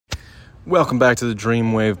Welcome back to the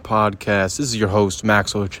Dreamwave Podcast. This is your host,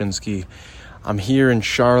 Max Olachinski. I'm here in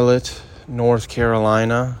Charlotte, North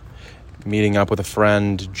Carolina, meeting up with a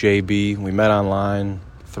friend, JB. We met online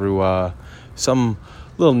through some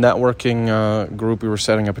little networking group. We were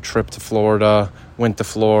setting up a trip to Florida, went to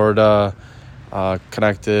Florida,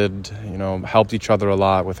 connected, helped each other a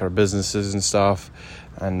lot with our businesses and stuff.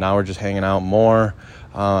 And now we're just hanging out more.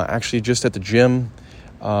 Actually, just at the gym.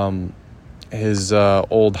 His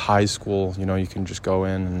old high school, you can just go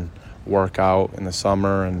in and work out in the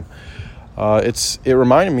summer, and it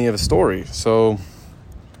reminded me of a story. So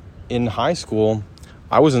in high school,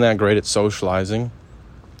 I wasn't that great at socializing.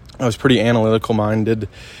 I was pretty analytical minded,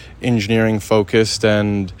 engineering focused,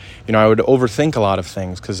 and I would overthink a lot of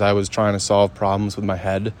things because I was trying to solve problems with my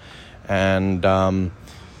head, and the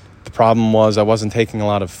problem was I wasn't taking a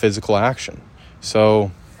lot of physical action.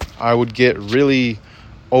 So I would get really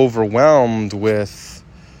overwhelmed with,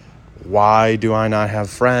 why do I not have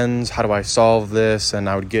friends? How do I solve this? And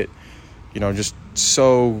I would get, just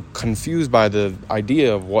so confused by the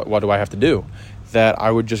idea of what do I have to do, that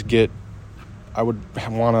I would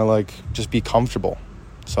want to just be comfortable.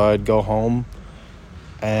 So I'd go home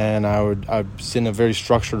and I was in a very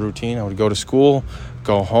structured routine. I would go to school,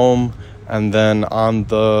 go home, and then I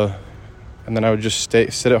would just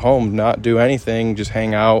sit at home, not do anything, just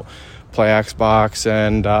hang out, play Xbox,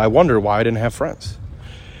 and I wonder why I didn't have friends.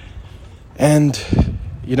 And,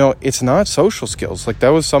 it's not social skills. That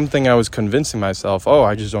was something I was convincing myself,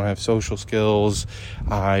 I just don't have social skills,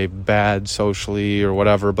 I'm bad socially or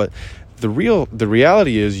whatever. But the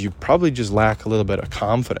reality is you probably just lack a little bit of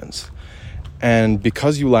confidence. And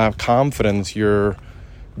because you lack confidence, you're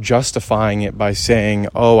justifying it by saying,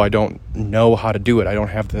 I don't know how to do it. I don't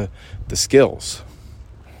have the skills.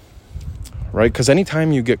 Right? Because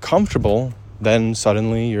anytime you get comfortable, then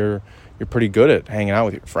suddenly you're pretty good at hanging out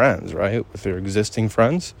with your friends, right? With your existing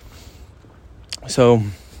friends. So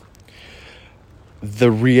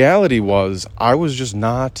the reality was I was just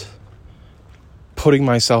not putting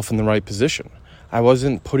myself in the right position. I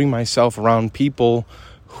wasn't putting myself around people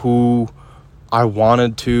who I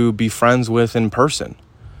wanted to be friends with in person,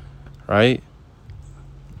 right?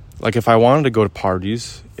 If I wanted to go to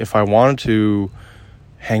parties, if I wanted to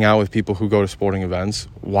hang out with people who go to sporting events,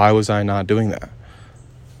 why was I not doing that?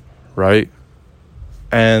 Right?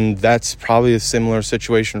 And that's probably a similar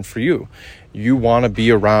situation for you. You want to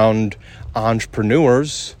be around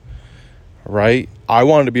entrepreneurs, right? I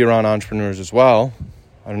wanted to be around entrepreneurs as well.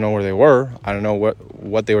 I don't know where they were. I don't know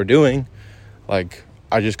what they were doing. I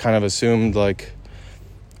just kind of assumed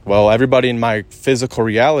everybody in my physical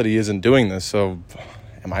reality isn't doing this, so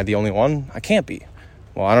am I the only one? I can't be.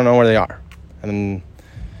 Well, I don't know where they are. And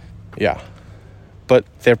yeah, but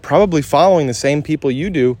they're probably following the same people you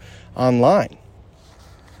do online.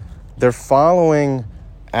 They're following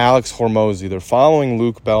Alex Hormozy. They're following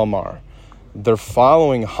Luke Belmar. They're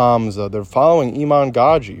following Hamza. They're following Iman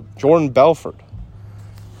Gaji, Jordan Belfort,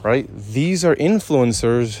 right? These are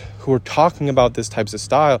influencers who are talking about this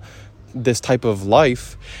type of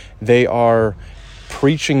life. They are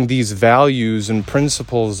preaching these values and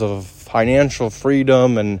principles of financial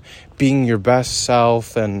freedom and being your best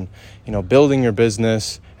self and, building your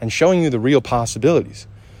business and showing you the real possibilities.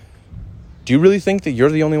 Do you really think that you're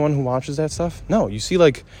the only one who watches that stuff? No, you see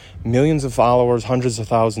millions of followers, hundreds of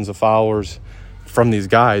thousands of followers from these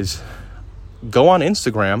guys. Go on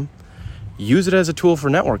Instagram, use it as a tool for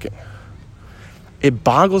networking. It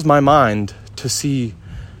boggles my mind to see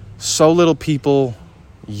so little people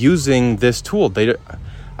using this tool.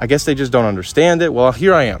 I guess they just don't understand it. Well,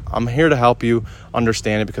 here I am. I'm here to help you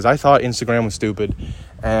understand it because I thought Instagram was stupid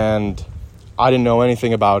and I didn't know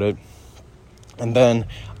anything about it. And then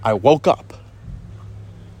I woke up.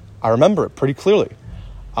 I remember it pretty clearly.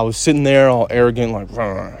 I was sitting there all arrogant,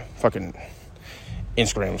 fucking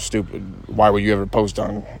Instagram is stupid. Why would you ever post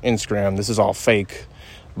on Instagram? This is all fake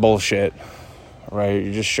bullshit, right?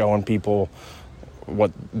 You're just showing people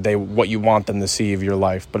what you want them to see of your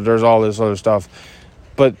life. But there's all this other stuff.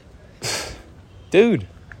 But, dude,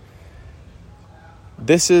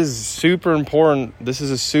 this is super important. This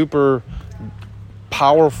is a super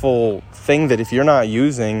powerful thing that if you're not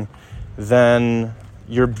using, then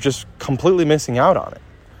you're just completely missing out on it.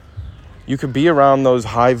 You could be around those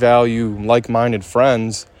high-value, like-minded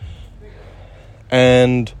friends,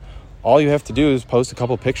 and all you have to do is post a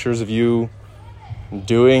couple pictures of you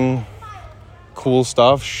doing cool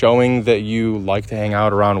stuff, showing that you like to hang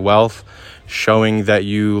out around wealth, showing that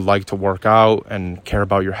you like to work out and care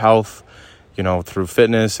about your health, through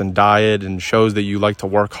fitness and diet, and shows that you like to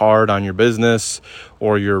work hard on your business,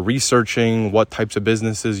 or you're researching what types of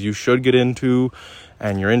businesses you should get into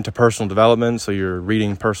and you're into personal development, so you're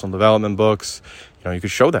reading personal development books, you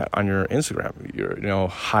could show that on your Instagram, your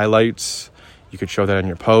highlights. You could show that in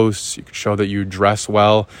your posts. You could show that you dress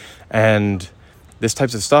well. And this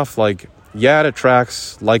types of stuff, like, it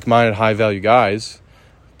attracts like-minded, high-value guys,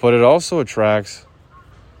 but it also attracts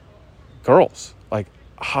girls. Like,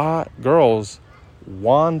 hot girls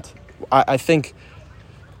want... I think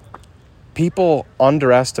people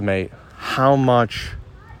underestimate how much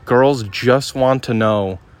girls just want to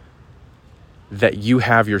know that you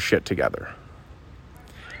have your shit together.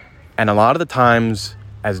 And a lot of the times,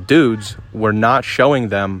 as dudes, we're not showing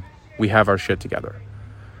them we have our shit together.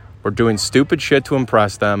 We're doing stupid shit to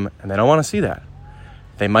impress them, and they don't want to see that.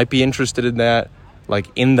 They might be interested in that, like,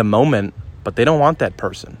 in the moment, but they don't want that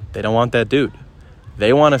person. They don't want that dude.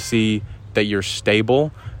 They want to see that you're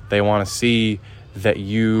stable. They want to see that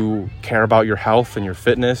you care about your health and your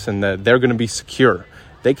fitness, and that they're going to be secure.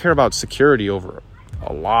 They care about security over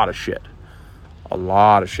a lot of shit. A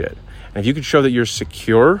lot of shit. And if you could show that you're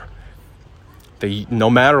secure, that no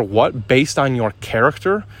matter what, based on your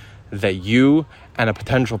character, that you and a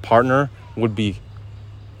potential partner would be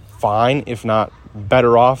fine, if not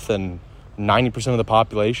better off than 90% of the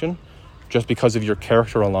population, just because of your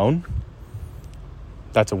character alone,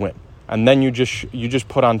 that's a win. And then you just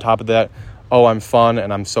put on top of that, oh, I'm fun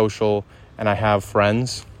and I'm social and I have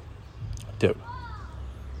friends. Dude,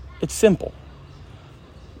 it's simple.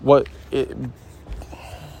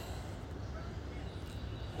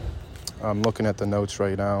 I'm looking at the notes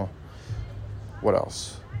right now. What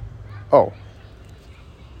else? Oh.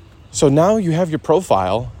 So now you have your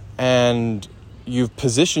profile and you've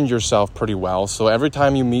positioned yourself pretty well. So every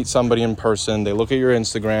time you meet somebody in person, they look at your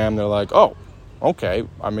Instagram, they're like, oh, okay.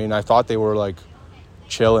 I mean, I thought they were like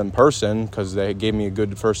chill in person because they gave me a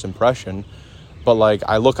good first impression. But like,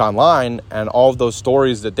 I look online and all of those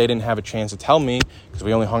stories that they didn't have a chance to tell me because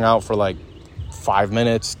we only hung out for like 5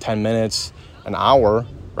 minutes, 10 minutes, an hour,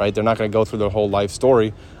 right? They're not going to go through their whole life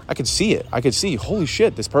story. I could see it. I could see, holy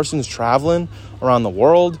shit, this person's traveling around the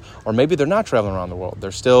world, or maybe they're not traveling around the world.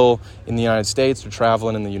 They're still in the United States. They're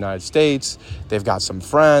traveling in the United States. They've got some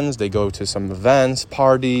friends. They go to some events,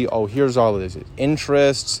 party. Oh, here's all of this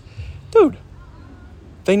interests. Dude,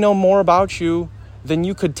 they know more about you than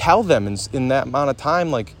you could tell them in that amount of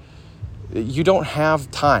time. Like, you don't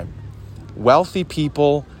have time. Wealthy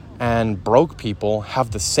people and broke people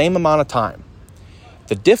have the same amount of time.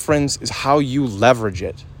 The difference is how you leverage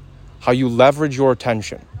it, how you leverage your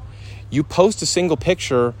attention. You post a single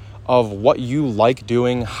picture of what you like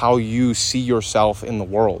doing, how you see yourself in the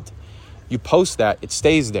world. You post that, it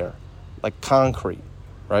stays there, like concrete,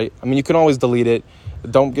 right? I mean, you can always delete it.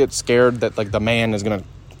 Don't get scared that like the man is going to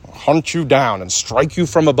hunt you down and strike you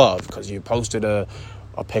from above because you posted a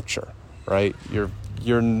picture, right?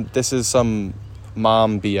 This is some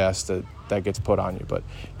mom BS that gets put on you, but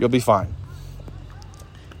you'll be fine.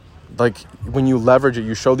 Like, when you leverage it,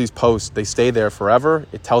 you show these posts, they stay there forever.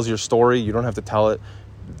 It tells your story. You don't have to tell it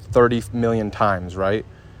 30 million times, right?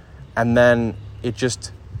 And then it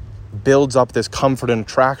just builds up this comfort and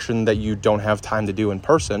attraction that you don't have time to do in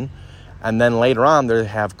person. And then later on, they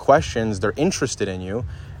have questions. They're interested in you.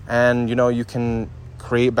 And, you can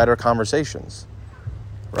create better conversations,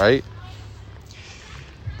 right?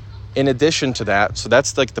 In addition to that, so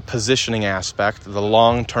that's like the positioning aspect, the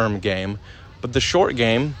long-term game. But the short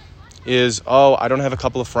game is, I don't have a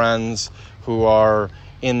couple of friends who are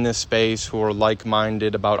in this space, who are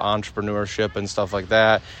like-minded about entrepreneurship and stuff like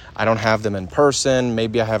that. I don't have them in person.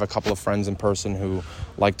 Maybe I have a couple of friends in person who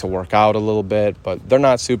like to work out a little bit, but they're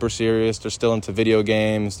not super serious. They're still into video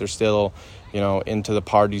games. They're still, into the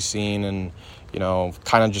party scene and,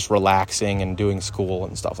 kind of just relaxing and doing school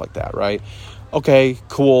and stuff like that, right? Okay,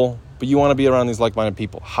 cool. But you want to be around these like-minded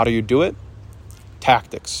people. How do you do it?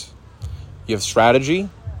 Tactics. You have strategy,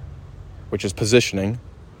 which is positioning,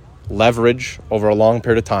 leverage over a long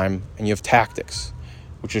period of time, and you have tactics,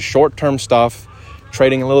 which is short-term stuff,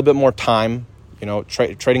 trading a little bit more time,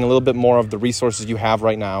 trading a little bit more of the resources you have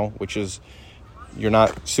right now, which is you're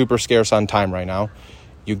not super scarce on time right now.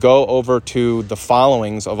 You go over to the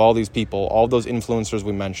followings of all these people, all those influencers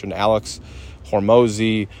we mentioned, Alex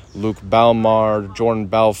Hormozy, Luke Belmar, Jordan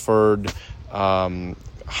Belford, Hamza,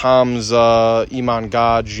 Iman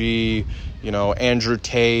Gaji, Andrew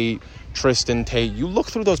Tate, Tristan Tate. You look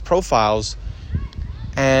through those profiles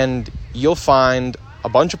and you'll find a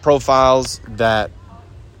bunch of profiles that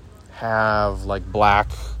have like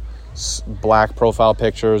black profile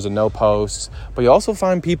pictures and no posts, but you also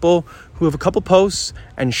find people who have a couple posts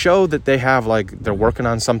and show that they have they're working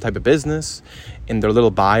on some type of business. In their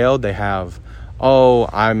little bio they have,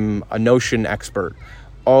 I'm a Notion expert,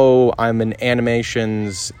 oh, I'm an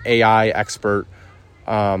animations AI expert.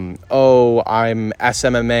 Oh, I'm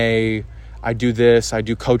SMMA. I do this. I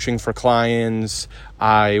do coaching for clients.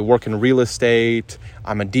 I work in real estate.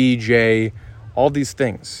 I'm a DJ. All these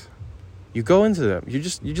things. You go into them. You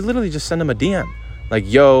literally just send them a DM.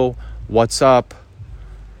 Like, yo, what's up?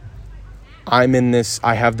 I'm in this.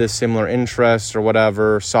 I have this similar interest or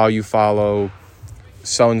whatever. Saw you follow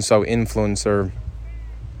so-and-so influencer.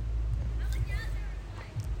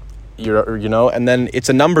 And then it's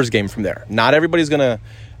a numbers game from there. Not everybody's going to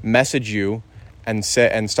message you and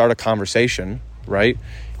start a conversation, right?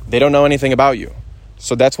 They don't know anything about you.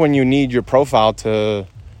 So that's when you need your profile to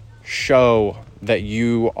show that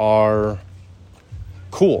you are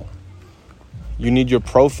cool. You need your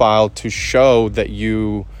profile to show that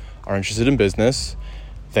you are interested in business,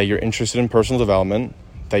 that you're interested in personal development,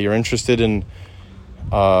 that you're interested in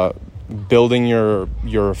building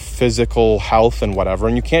your physical health and whatever.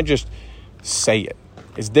 And you can't just say it.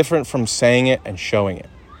 It's different from saying it and showing it.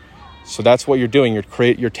 So that's what you're doing.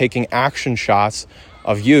 You're taking action shots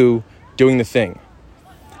of you doing the thing.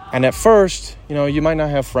 And at first, you might not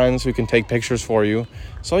have friends who can take pictures for you.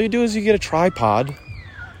 So all you do is you get a tripod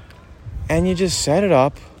and you just set it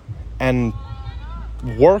up and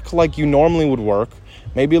work like you normally would work.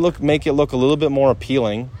 Maybe make it look a little bit more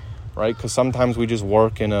appealing, right? Because sometimes we just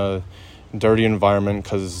work in a dirty environment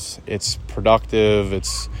because it's productive,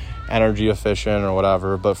 it's energy efficient or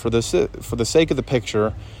whatever. But for the sake of the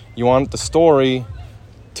picture, you want the story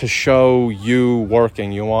to show you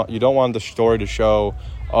working. You don't want the story to show,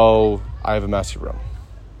 oh, I have a messy room,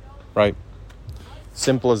 right?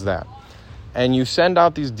 Simple as that. And you send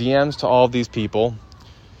out these DMs to all of these people,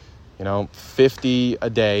 50 a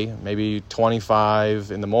day, maybe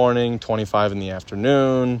 25 in the morning, 25 in the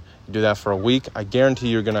afternoon. You do that for a week. I guarantee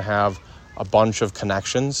you're going to have a bunch of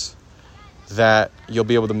connections that you'll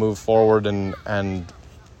be able to move forward and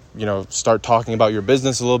start talking about your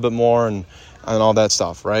business a little bit more and all that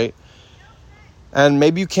stuff, right? And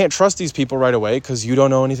maybe you can't trust these people right away because you don't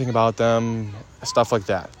know anything about them, stuff like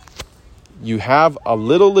that. You have a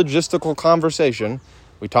little logistical conversation.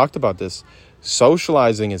 We talked about this.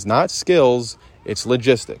 Socializing is not skills, it's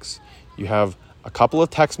logistics. You have a couple of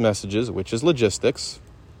text messages, which is logistics.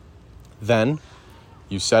 Then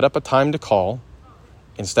you set up a time to call.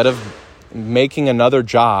 Instead of making another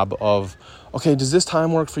job of, okay, does this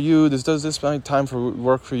time work for you? Does this time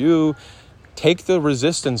work for you? Take the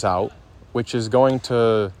resistance out, which is going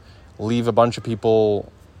to leave a bunch of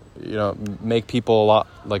people, make people a lot,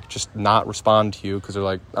 just not respond to you because they're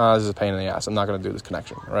like, this is a pain in the ass. I'm not going to do this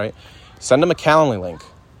connection, right? Send them a Calendly link.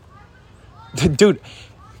 Dude,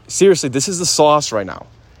 seriously, this is the sauce right now.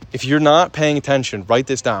 If you're not paying attention, write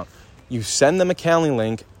this down. You send them a Calendly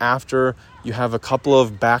link after you have a couple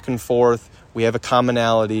of back and forth. We have a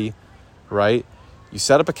commonality, right? You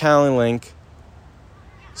set up a Calendly link,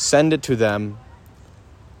 send it to them,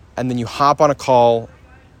 and then you hop on a call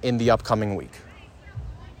in the upcoming week.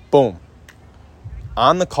 Boom.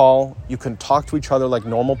 On the call, you can talk to each other like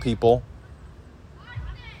normal people,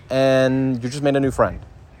 and you just made a new friend.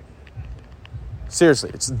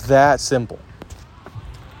 Seriously, it's that simple.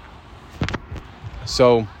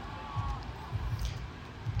 So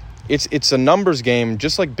it's a numbers game,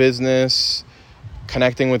 just like business,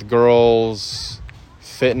 connecting with girls,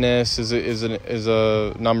 fitness is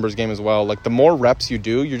a numbers game as well. Like the more reps you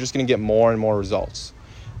do, you're just going to get more and more results.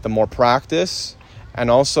 The more practice, and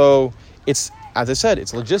also it's, as I said,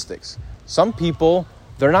 it's logistics. Some people,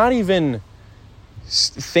 they're not even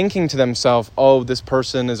thinking to themselves, oh, this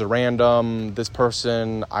person is a random, this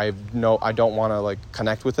person, I don't want to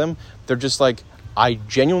connect with them. They're just like, I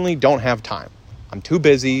genuinely don't have time. I'm too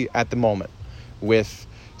busy at the moment with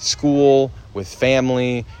school, with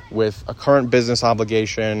family, with a current business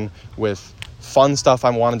obligation, with fun stuff I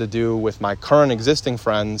wanted to do with my current existing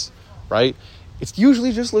friends, right? It's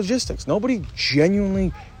usually just logistics. Nobody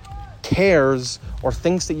genuinely cares or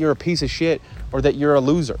thinks that you're a piece of shit or that you're a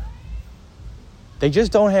loser. They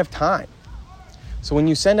just don't have time. So when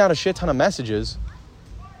you send out a shit ton of messages,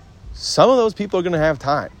 some of those people are going to have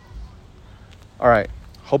time. All right.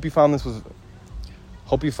 Hope you found this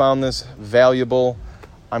valuable.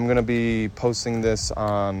 I'm going to be posting this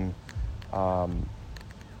on Spotify,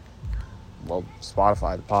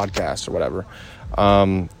 the podcast or whatever.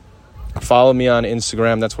 Follow me on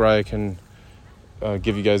Instagram. That's where I can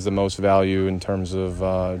give you guys the most value in terms of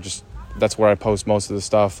that's where I post most of the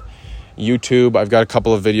stuff. YouTube, I've got a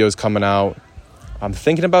couple of videos coming out. I'm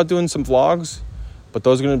thinking about doing some vlogs, but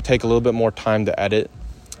those are going to take a little bit more time to edit.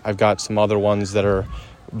 I've got some other ones that are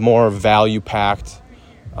more value-packed.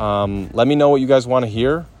 Let me know what you guys want to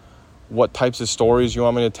hear. what types of stories you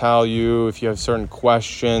want me to tell you, if you have certain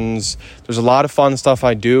questions. There's a lot of fun stuff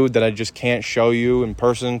I do that I just can't show you in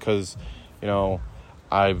person because,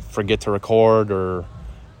 I forget to record or,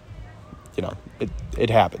 it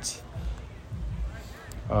happens.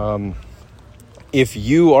 If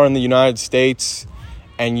you are in the United States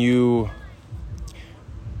and you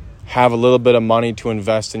have a little bit of money to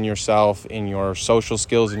invest in yourself, in your social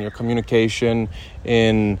skills, in your communication,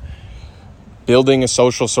 in building a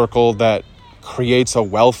social circle that creates a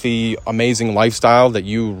wealthy, amazing lifestyle that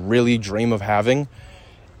you really dream of having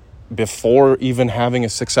before even having a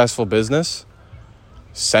successful business,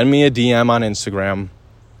 send me a DM on Instagram.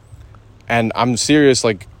 And I'm serious,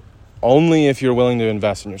 only if you're willing to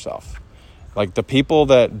invest in yourself. The people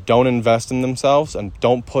that don't invest in themselves and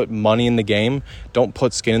don't put money in the game, don't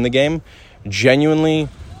put skin in the game, genuinely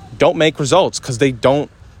don't make results because they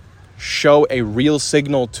don't show a real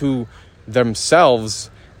signal to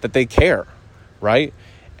themselves that they care, right?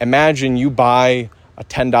 Imagine you buy a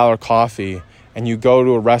 $10 coffee and you go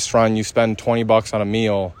to a restaurant and you spend $20 on a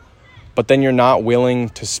meal, but then you're not willing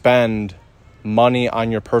to spend money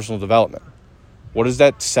on your personal development. What does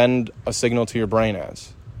that send a signal to your brain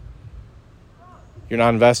as? You're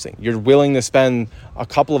not investing. You're willing to spend a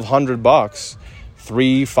couple of $100,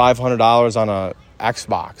 $300-$500 on a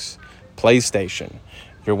Xbox, PlayStation.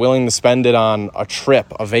 You're willing to spend it on a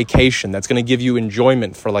trip, a vacation that's going to give you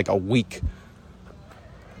enjoyment for a week,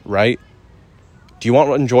 right? Do you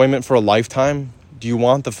want enjoyment for a lifetime? Do you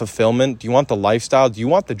want the fulfillment? Do you want the lifestyle? Do you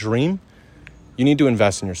want the dream? You need to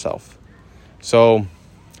invest in yourself. So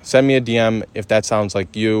send me a DM if that sounds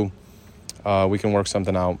like you. We can work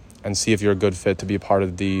something out and see if you're a good fit to be a part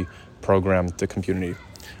of the program, the community.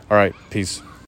 All right, peace.